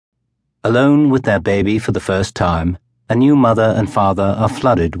Alone with their baby for the first time, a new mother and father are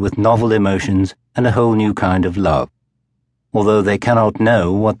flooded with novel emotions and a whole new kind of love. Although they cannot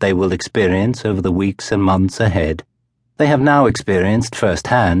know what they will experience over the weeks and months ahead, they have now experienced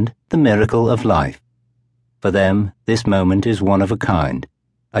firsthand the miracle of life. For them, this moment is one of a kind,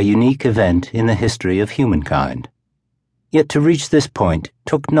 a unique event in the history of humankind. Yet to reach this point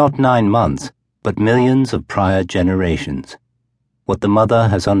took not 9 months, but millions of prior generations. What the mother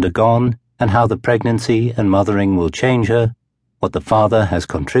has undergone and how the pregnancy and mothering will change her, what the father has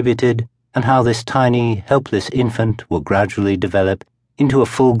contributed, and how this tiny, helpless infant will gradually develop into a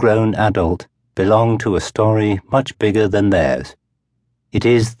full-grown adult belong to a story much bigger than theirs. It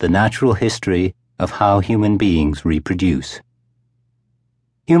is the natural history of how human beings reproduce.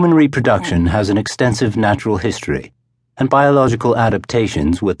 Human reproduction has an extensive natural history, and biological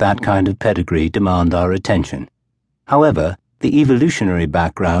adaptations with that kind of pedigree demand our attention. However, the evolutionary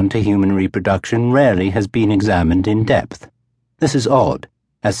background to human reproduction rarely has been examined in depth. This is odd,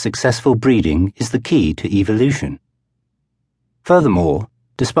 as successful breeding is the key to evolution. Furthermore,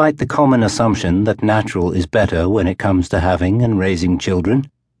 despite the common assumption that natural is better when it comes to having and raising children,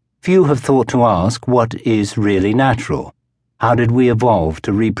 few have thought to ask what is really natural. How did we evolve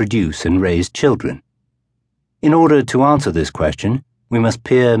to reproduce and raise children? In order to answer this question, we must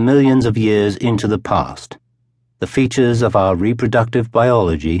peer millions of years into the past. The features of our reproductive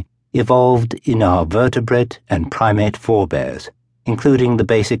biology evolved in our vertebrate and primate forebears, including the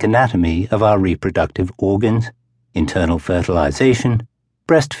basic anatomy of our reproductive organs, internal fertilization,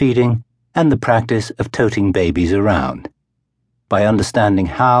 breastfeeding, and the practice of toting babies around. By understanding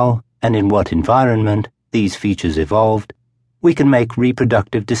how and in what environment these features evolved, we can make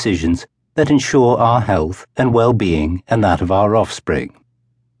reproductive decisions that ensure our health and well-being and that of our offspring.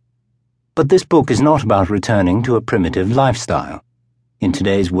 But this book is not about returning to a primitive lifestyle. In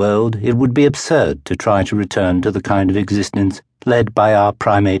today's world, it would be absurd to try to return to the kind of existence led by our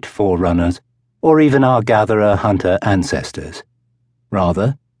primate forerunners or even our gatherer-hunter ancestors.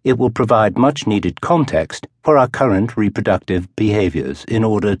 Rather, it will provide much-needed context for our current reproductive behaviors in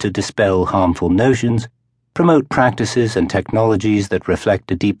order to dispel harmful notions, promote practices and technologies that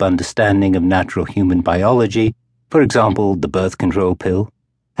reflect a deep understanding of natural human biology, for example, the birth control pill,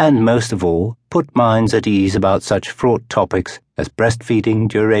 and most of all, put minds at ease about such fraught topics as breastfeeding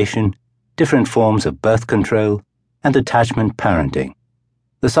duration, different forms of birth control, and attachment parenting.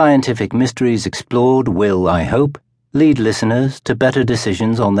 The scientific mysteries explored will, I hope, lead listeners to better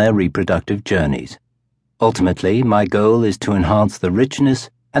decisions on their reproductive journeys. Ultimately, my goal is to enhance the richness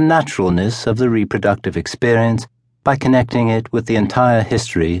and naturalness of the reproductive experience by connecting it with the entire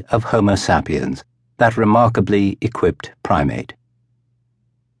history of Homo sapiens, that remarkably equipped primate.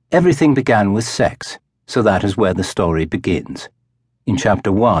 Everything began with sex, so that is where the story begins. In Chapter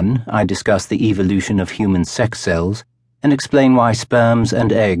 1, I discuss the evolution of human sex cells and explain why sperms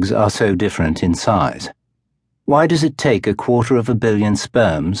and eggs are so different in size. Why does it take 250 million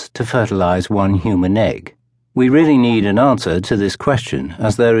sperms to fertilize one human egg? We really need an answer to this question,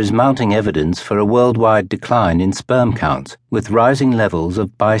 as there is mounting evidence for a worldwide decline in sperm counts, with rising levels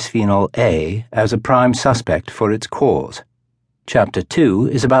of bisphenol A as a prime suspect for its cause. Chapter 2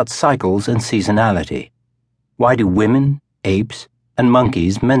 is about cycles and seasonality. Why do women, apes, and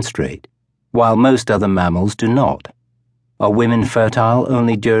monkeys menstruate, while most other mammals do not? Are women fertile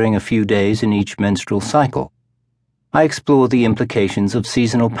only during a few days in each menstrual cycle? I explore the implications of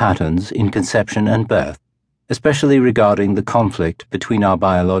seasonal patterns in conception and birth, especially regarding the conflict between our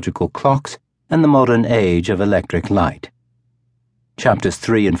biological clocks and the modern age of electric light. Chapters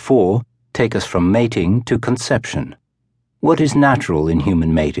 3 and 4 take us from mating to conception. What is natural in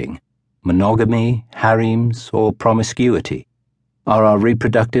human mating? Monogamy, harems, or promiscuity? Are our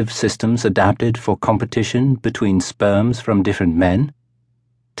reproductive systems adapted for competition between sperms from different men?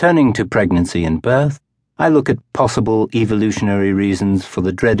 Turning to pregnancy and birth, I look at possible evolutionary reasons for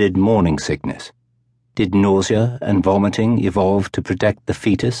the dreaded morning sickness. Did nausea and vomiting evolve to protect the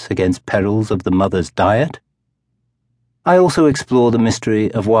fetus against perils of the mother's diet? I also explore the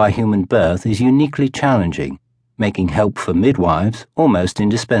mystery of why human birth is uniquely challenging, making help for midwives almost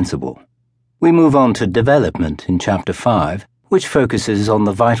indispensable. We move on to development in Chapter 5, which focuses on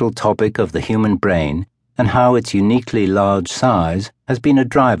the vital topic of the human brain and how its uniquely large size has been a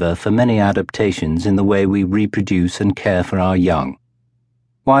driver for many adaptations in the way we reproduce and care for our young.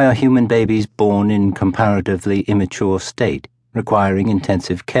 Why are human babies born in comparatively immature state, requiring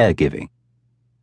intensive caregiving?